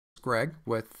Greg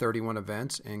with 31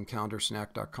 Events in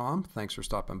CalendarSnack.com. Thanks for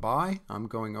stopping by. I'm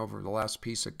going over the last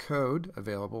piece of code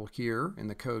available here in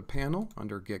the code panel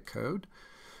under Get Code.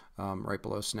 Right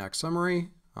below Snack Summary,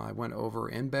 I went over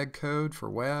embed code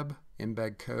for web,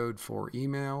 embed code for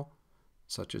email,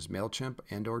 such as MailChimp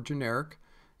and or generic.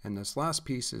 And this last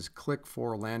piece is click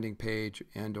for a landing page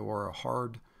and or a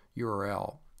hard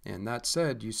URL. And that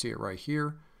said, you see it right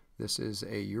here. This is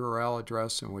a URL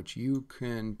address in which you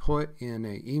can put in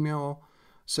an email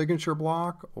signature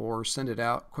block or send it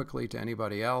out quickly to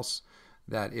anybody else,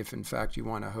 that if in fact you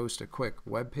want to host a quick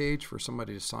web page for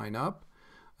somebody to sign up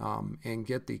and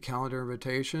get the calendar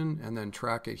invitation and then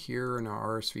track it here in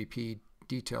our RSVP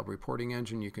detailed reporting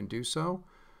engine, you can do so.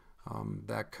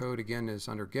 That code again is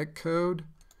under Get Code.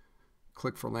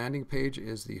 Click for landing page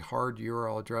is the hard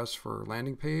URL address for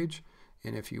landing page.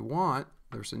 And if you want,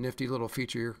 there's a nifty little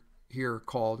feature here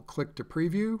called click to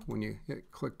preview. When you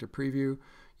hit click to preview,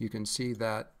 you can see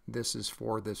that this is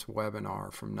for this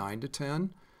webinar from 9 to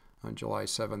 10 on July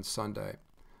 7th, Sunday.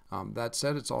 That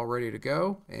said, it's all ready to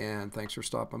go, and thanks for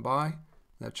stopping by.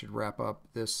 That should wrap up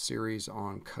this series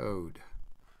on code.